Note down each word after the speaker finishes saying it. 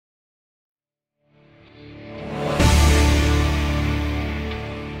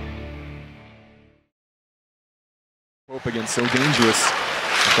Again, so dangerous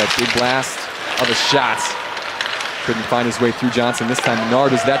with that big blast of a shot. Couldn't find his way through Johnson this time.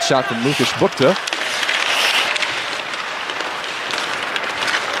 Nard is that shot from Lukas Bukta.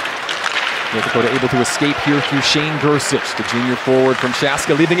 North Dakota able to escape here through Shane Gersich, the junior forward from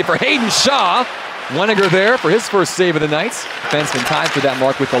Chaska, leaving it for Hayden Shaw. Weninger there for his first save of the night. Defenseman tied for that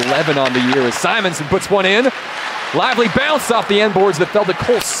mark with 11 on the year as Simonson puts one in. Lively bounce off the end boards that fell to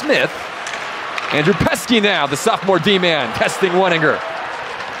Cole Smith. Andrew Pesky now, the sophomore D-man, testing Weninger.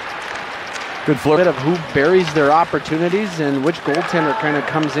 Good flow. Bit of who buries their opportunities and which goaltender kind of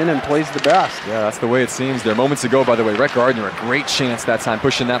comes in and plays the best. Yeah, that's the way it seems there. Moments ago, by the way, Rhett Gardner, a great chance that time,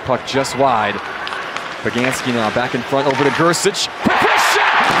 pushing that puck just wide. Bagansky now back in front over to Gersich. Quick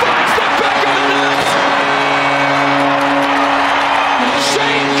shot! Finds the back of the net!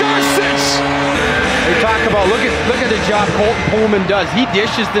 Shane Gersich! They talk about, look at the job Colton Pullman does. He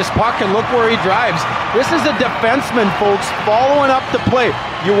dishes this puck and look where he drives. This is a defenseman, folks, following up the play.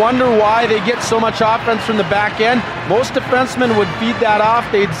 You wonder why they get so much offense from the back end. Most defensemen would feed that off.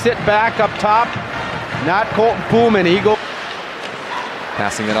 They'd sit back up top. Not Colton Pullman. He goes.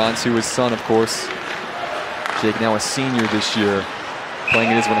 Passing it on to his son, of course. Jake, now a senior this year,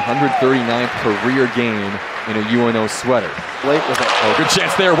 playing in his 139th career game in a UNO sweater. Late with it. Oh, good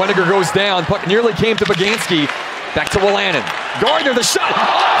chance there. Weninger goes down. Puck nearly came to Bagansky. Back to Wolanin. Gardner, the shot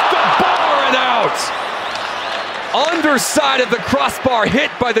off the bar and out. Underside of the crossbar, hit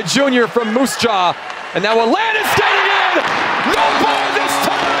by the junior from Moose Jaw. And now Wolanin's getting in. No bar this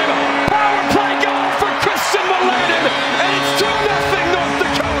time. Power play goal for Christian Wolanin. And it's 2-0 North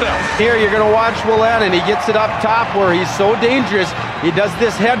Dakota. Here you're going to watch Wolanin. He gets it up top where he's so dangerous. He does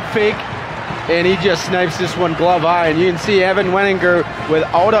this head fake. And he just snipes this one glove high. And you can see Evan Weninger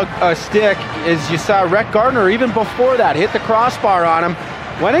without a stick, as you saw Rhett Gardner even before that, hit the crossbar on him.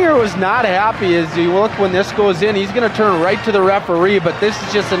 Weninger was not happy as you look when this goes in. He's going to turn right to the referee, but this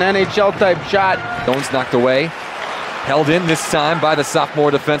is just an NHL type shot. Jones knocked away. Held in this time by the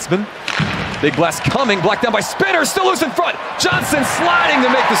sophomore defenseman. Big blast coming, blocked down by Spinner, still loose in front. Johnson sliding to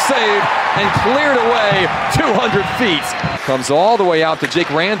make the save and cleared away 200 feet. Comes all the way out to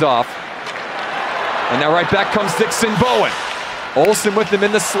Jake Randolph. And now right back comes Dixon Bowen. Olsen with him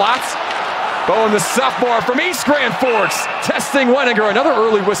in the slots. Bowen, the sophomore from East Grand Forks, testing Weninger. Another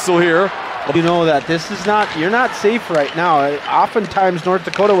early whistle here. You know that this is not, you're not safe right now. Oftentimes North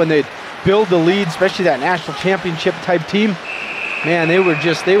Dakota, when they build the lead, especially that national championship type team, man, they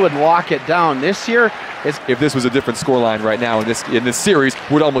would lock it down. This year, if this was a different scoreline right now in this series,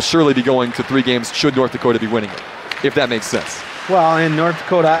 would almost surely be going to 3 games should North Dakota be winning it, if that makes sense. Well, in North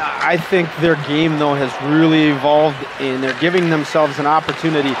Dakota, I think their game, though, has really evolved, and they're giving themselves an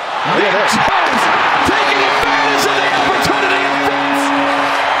opportunity. Look at this. Jones taking advantage of the opportunity in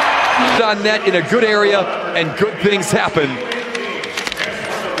front. On net in a good area, and good things happen.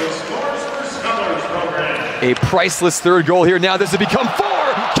 A priceless third goal here. Now this has become 4.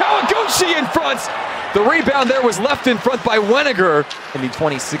 Kawaguchi in front. The rebound there was left in front by Weninger in the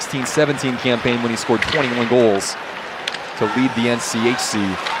 2016-17 campaign when he scored 21 goals. To lead the NCHC.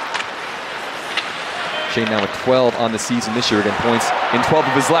 Shane now with 12 on the season this year, again points in 12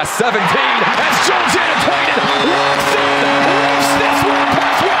 of his last 17. As Jones pointed, walks in, this one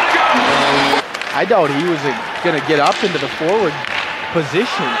past Weninger. I doubt he was going to get up into the forward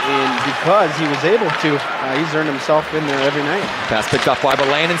position, and because he was able to, he's earned himself in there every night. Pass picked up by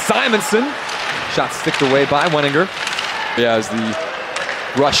Belain and Simonson. Shot sticked away by Weninger. Yeah, as the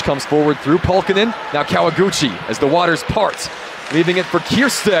rush comes forward through Pulkkinen. Now Kawaguchi as the waters part. Leaving it for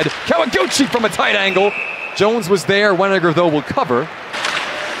Kierstead. Kawaguchi from a tight angle. Jones was there. Weninger, though, will cover.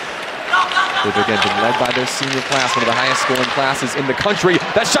 They've again been led by their senior class, one of the highest scoring classes in the country.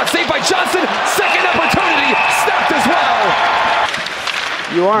 That shot saved by Johnson. Second opportunity. Snapped as well.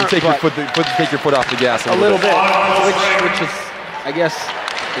 You aren't. Take your foot off the gas a little bit. Which is, I guess,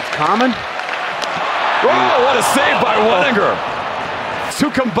 it's common. Oh, what a save by Weninger. Two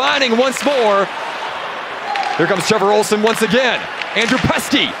combining once more. Here comes Trevor Olsen once again. Andrew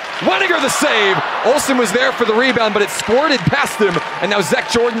Pesky, Weninger the save. Olsen was there for the rebound, but it squirted past him. And now Zach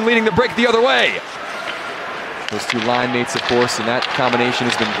Jordan leading the break the other way. Those two line mates, of course, and that combination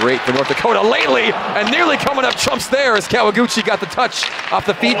has been great for North Dakota lately. And nearly coming up trumps there as Kawaguchi got the touch off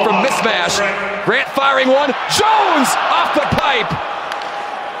the feet from Mismash. Grant firing one. Jones off the pipe.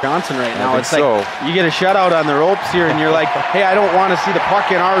 Johnson right now, it's like you get a shutout on the ropes here and you're like, hey, I don't want to see the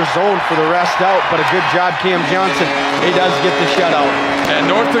puck in our zone for the rest out, but a good job, Cam Johnson. He does get the shutout. And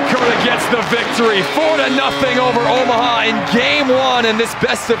North Dakota gets the victory, 4-0 over Omaha in Game 1 in this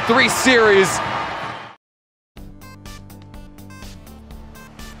best-of-3 series.